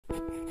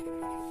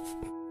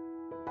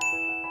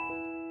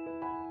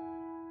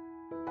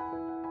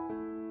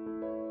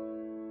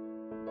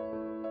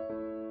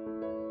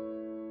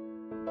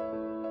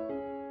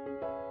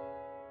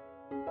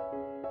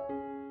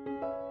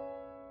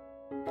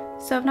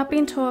So I've not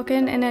been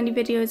talking in any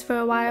videos for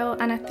a while,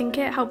 and I think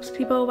it helps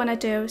people when I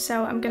do,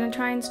 so I'm going to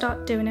try and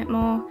start doing it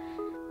more,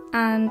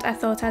 and I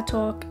thought I'd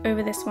talk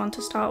over this one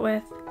to start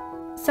with.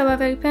 So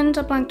I've opened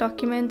a blank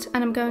document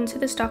and I'm going to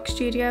the stock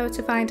studio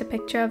to find a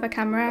picture of a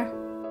camera.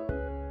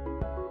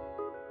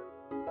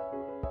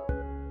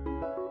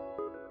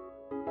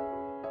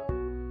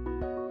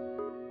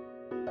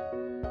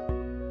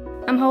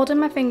 I'm holding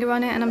my finger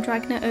on it and I'm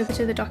dragging it over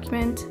to the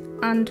document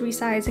and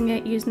resizing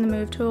it using the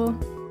move tool.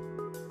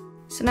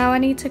 So now I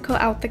need to cut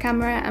out the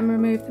camera and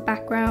remove the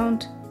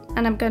background,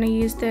 and I'm going to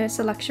use the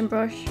selection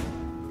brush.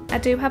 I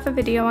do have a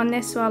video on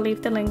this, so I'll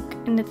leave the link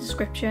in the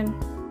description.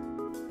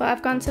 But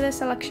I've gone to the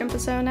selection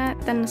persona,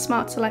 then the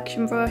smart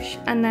selection brush,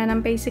 and then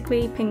I'm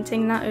basically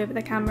painting that over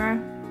the camera.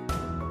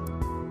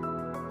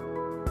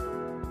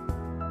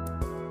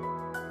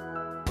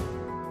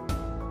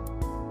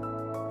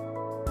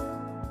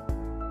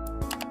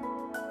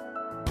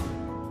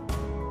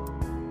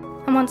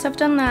 And once I've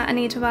done that, I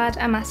need to add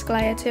a mask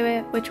layer to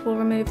it, which will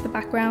remove the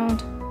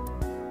background,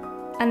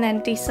 and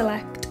then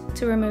deselect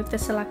to remove the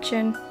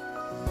selection.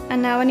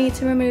 And now I need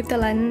to remove the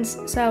lens,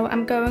 so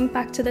I'm going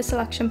back to the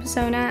selection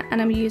persona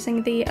and I'm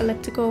using the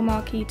elliptical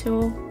marquee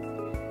tool.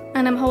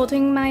 And I'm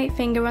holding my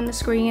finger on the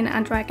screen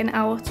and dragging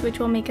out, which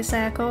will make a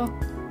circle.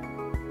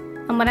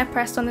 And when I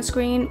press on the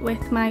screen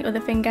with my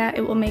other finger,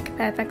 it will make a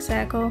perfect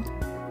circle.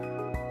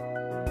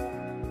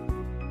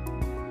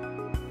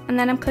 And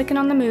then I'm clicking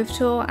on the move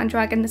tool and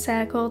dragging the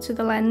circle to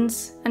the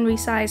lens and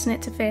resizing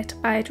it to fit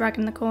by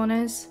dragging the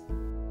corners.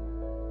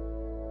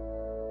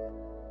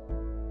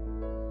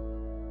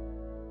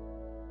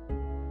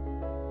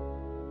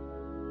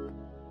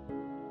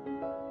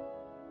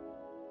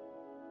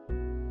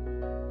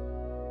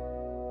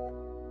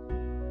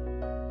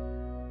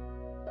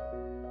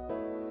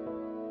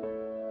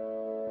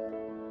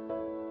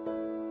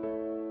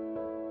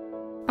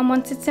 And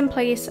once it's in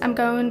place, I'm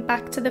going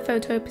back to the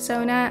photo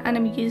persona and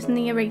I'm using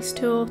the erase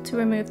tool to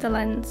remove the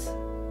lens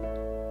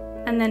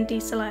and then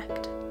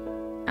deselect.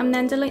 I'm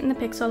then deleting the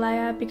pixel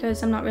layer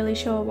because I'm not really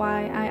sure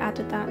why I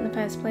added that in the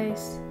first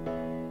place.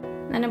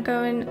 Then I'm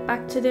going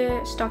back to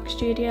the stock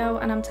studio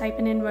and I'm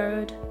typing in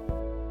road.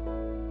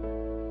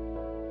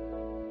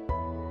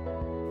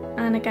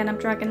 And again I'm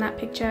dragging that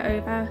picture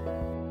over.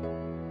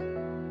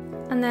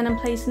 And then I'm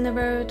placing the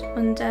road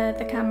under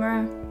the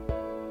camera.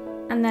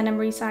 And then I'm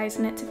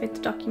resizing it to fit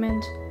the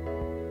document.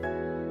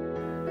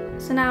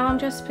 So now I'm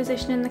just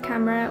positioning the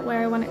camera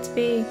where I want it to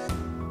be,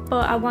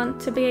 but I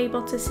want to be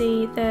able to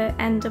see the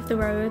end of the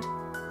road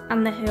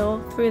and the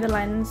hill through the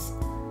lens,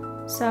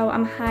 so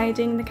I'm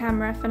hiding the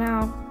camera for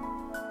now.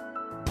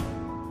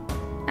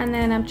 And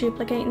then I'm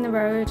duplicating the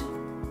road,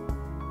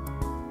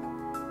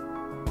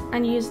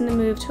 and using the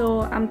move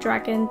tool I'm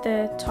dragging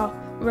the top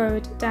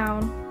road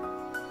down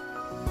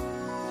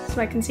so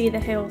I can see the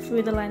hill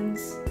through the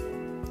lens.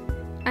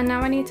 And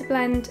now I need to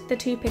blend the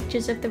two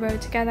pictures of the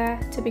road together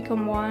to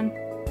become one.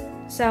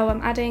 So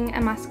I'm adding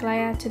a mask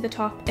layer to the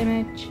top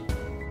image,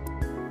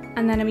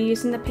 and then I'm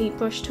using the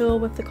paintbrush tool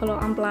with the colour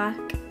on black,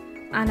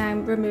 and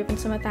I'm removing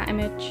some of that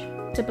image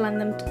to blend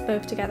them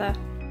both together.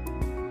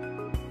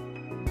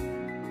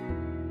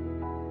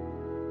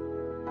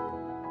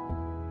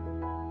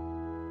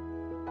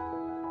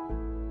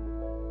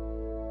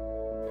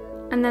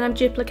 And then I'm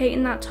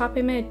duplicating that top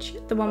image,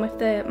 the one with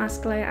the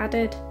mask layer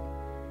added,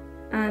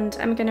 and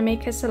I'm going to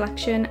make a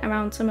selection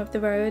around some of the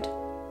road.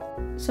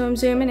 So I'm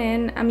zooming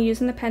in, I'm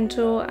using the pen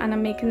tool and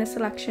I'm making the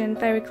selection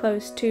very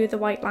close to the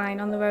white line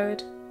on the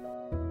road.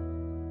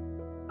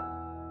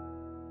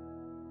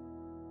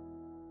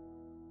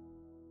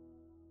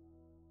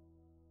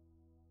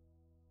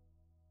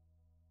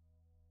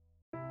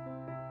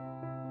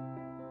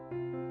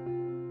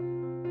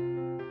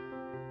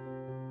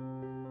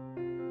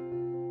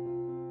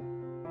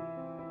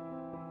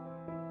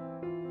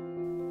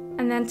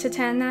 And then to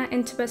turn that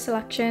into a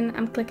selection,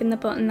 I'm clicking the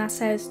button that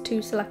says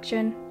to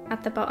selection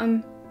at the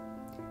bottom,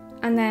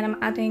 and then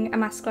I'm adding a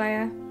mask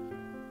layer,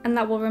 and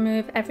that will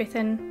remove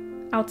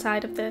everything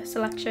outside of the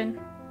selection.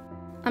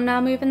 I'm now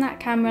moving that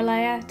camera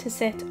layer to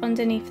sit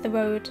underneath the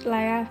road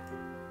layer,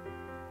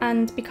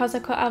 and because I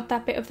cut out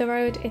that bit of the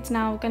road, it's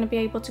now going to be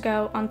able to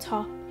go on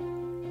top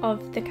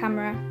of the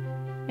camera,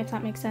 if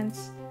that makes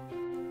sense.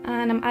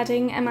 And I'm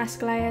adding a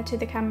mask layer to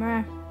the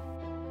camera.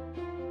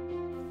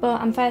 But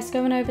I'm first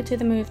going over to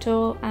the move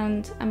tool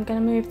and I'm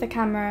going to move the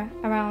camera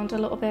around a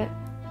little bit.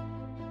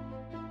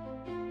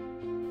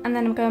 And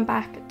then I'm going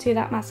back to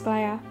that mask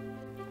layer.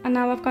 And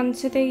now I've gone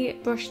to the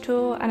brush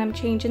tool and I'm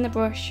changing the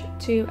brush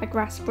to a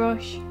grass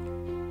brush.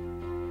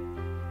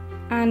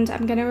 And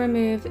I'm going to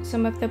remove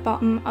some of the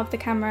bottom of the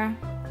camera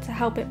to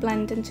help it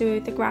blend into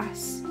the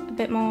grass a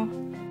bit more.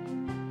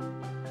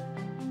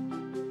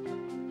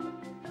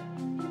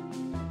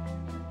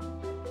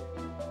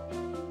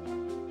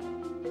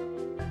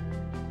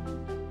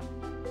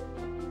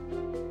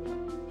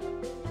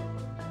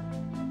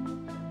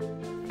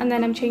 And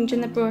then I'm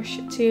changing the brush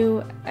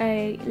to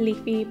a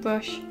leafy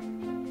brush,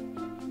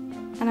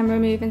 and I'm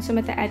removing some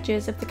of the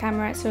edges of the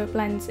camera so it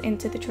blends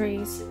into the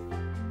trees.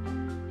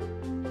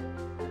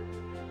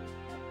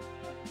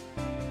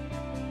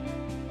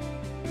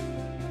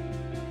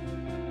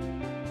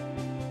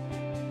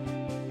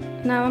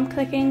 Now I'm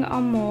clicking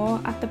on more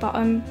at the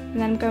bottom and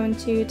then I'm going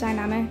to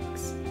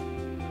dynamics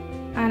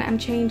and I'm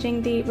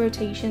changing the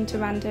rotation to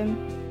random,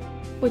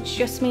 which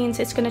just means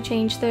it's going to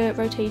change the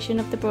rotation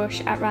of the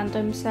brush at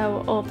random,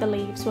 so all of the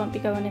leaves won't be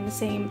going in the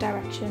same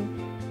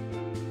direction.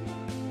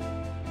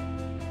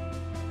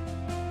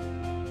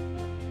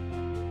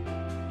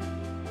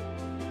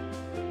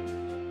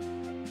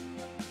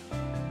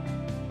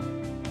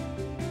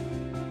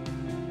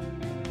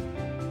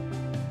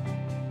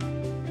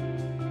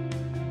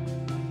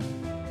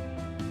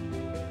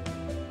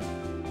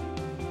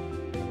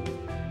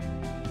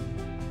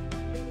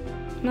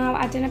 Now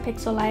adding a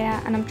pixel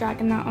layer and I'm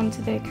dragging that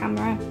onto the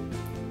camera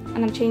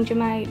and I'm changing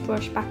my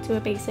brush back to a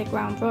basic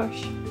round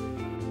brush.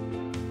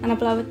 And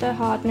I've lowered the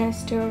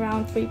hardness to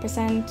around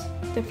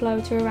 3%, the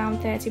flow to around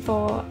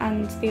 34%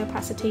 and the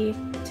opacity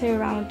to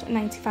around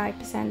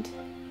 95%.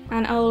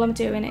 And all I'm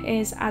doing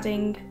is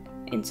adding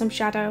in some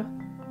shadow.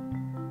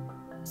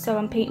 So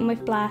I'm painting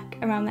with black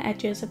around the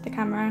edges of the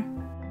camera.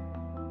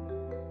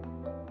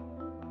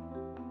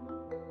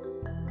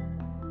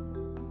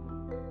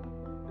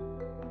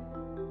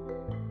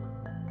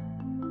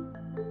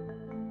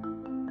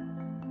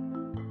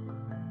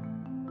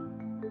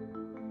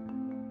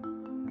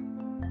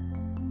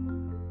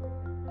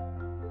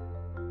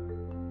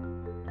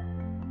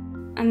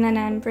 And then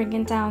I'm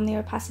bringing down the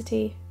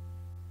opacity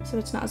so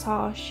it's not as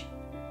harsh.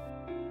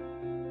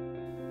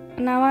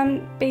 And now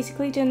I'm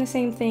basically doing the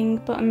same thing,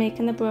 but I'm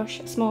making the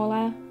brush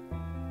smaller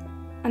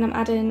and I'm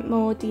adding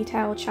more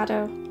detailed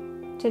shadow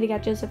to the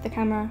edges of the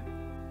camera,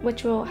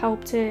 which will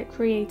help to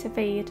create a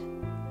fade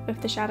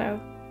with the shadow.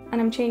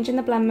 And I'm changing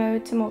the blend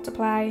mode to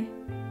multiply,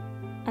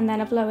 and then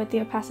I've lowered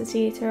the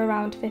opacity to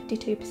around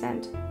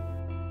 52%.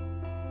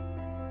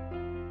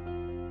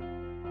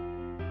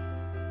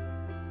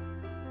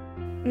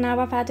 Now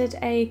I've added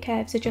a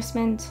curves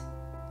adjustment,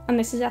 and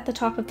this is at the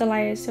top of the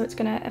layers, so it's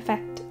going to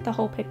affect the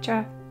whole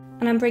picture.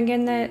 And I'm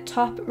bringing the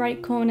top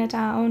right corner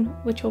down,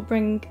 which will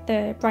bring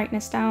the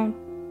brightness down.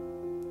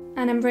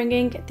 And I'm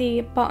bringing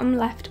the bottom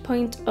left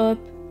point up,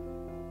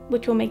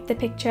 which will make the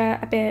picture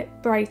a bit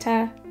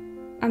brighter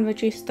and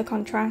reduce the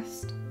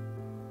contrast.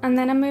 And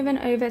then I'm moving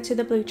over to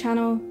the blue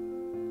channel,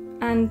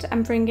 and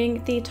I'm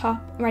bringing the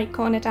top right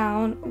corner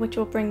down, which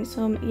will bring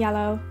some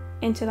yellow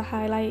into the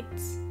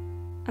highlights,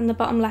 and the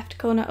bottom left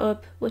corner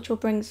up, which will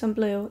bring some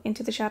blue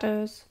into the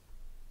shadows.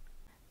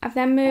 I've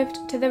then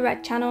moved to the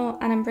red channel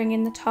and I'm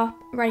bringing the top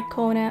right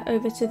corner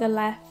over to the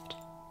left,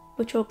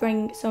 which will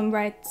bring some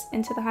reds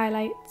into the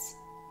highlights.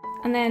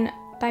 And then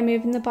by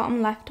moving the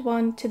bottom left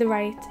one to the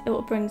right, it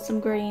will bring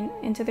some green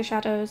into the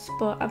shadows,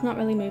 but I've not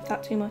really moved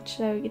that too much,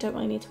 so you don't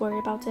really need to worry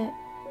about it.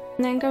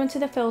 And then going to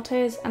the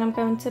filters and I'm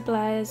going to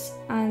blurs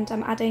and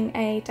I'm adding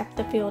a depth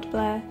of field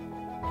blur.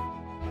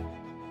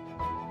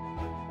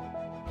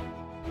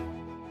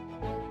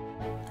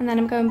 And then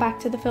I'm going back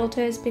to the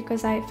filters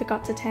because I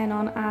forgot to turn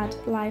on add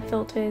live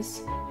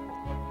filters,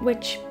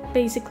 which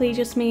basically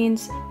just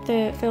means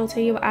the filter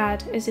you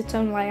add is its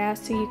own layer,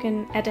 so you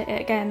can edit it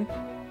again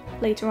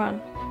later on.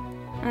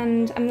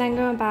 And I'm then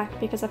going back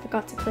because I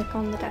forgot to click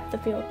on the depth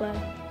of field blur,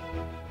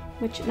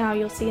 which now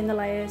you'll see in the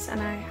layers, and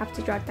I have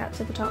to drag that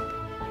to the top.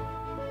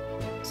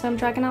 So I'm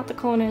dragging out the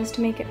corners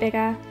to make it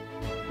bigger,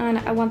 and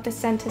I want the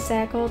center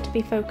circle to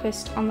be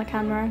focused on the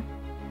camera.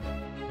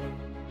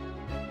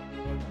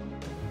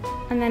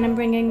 And then I'm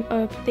bringing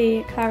up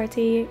the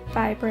clarity,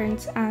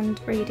 vibrance and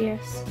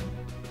radius.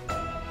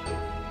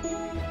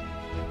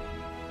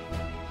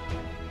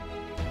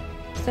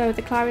 So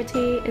the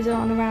clarity is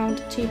on around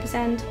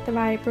 2%, the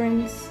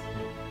vibrance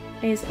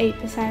is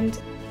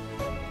 8%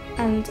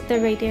 and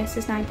the radius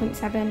is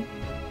 9.7.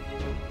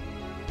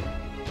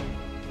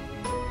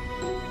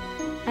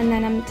 And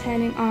then I'm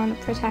turning on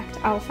protect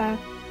alpha,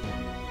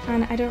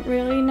 and I don't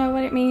really know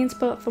what it means,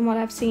 but from what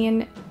I've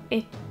seen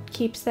it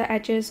keeps the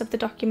edges of the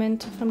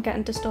document from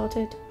getting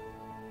distorted.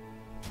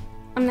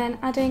 I'm then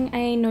adding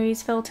a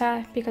noise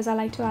filter because I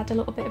like to add a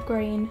little bit of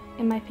grain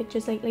in my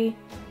pictures lately,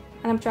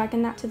 and I'm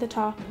dragging that to the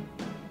top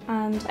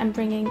and I'm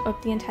bringing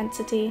up the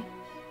intensity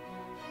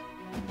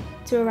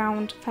to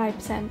around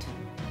 5%.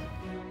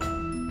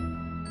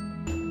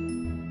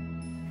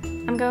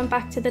 I'm going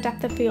back to the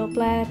depth of field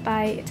blur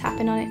by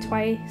tapping on it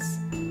twice,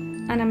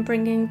 and I'm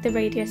bringing the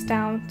radius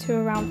down to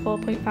around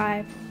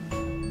 4.5.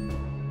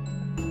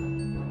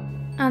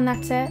 And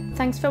that's it.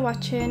 Thanks for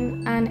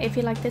watching, and if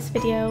you like this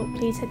video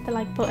please hit the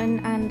like button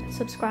and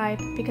subscribe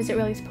because it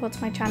really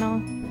supports my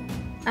channel.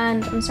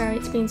 And I'm sorry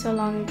it's been so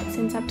long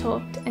since I've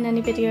talked in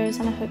any videos,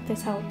 and I hope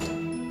this helped.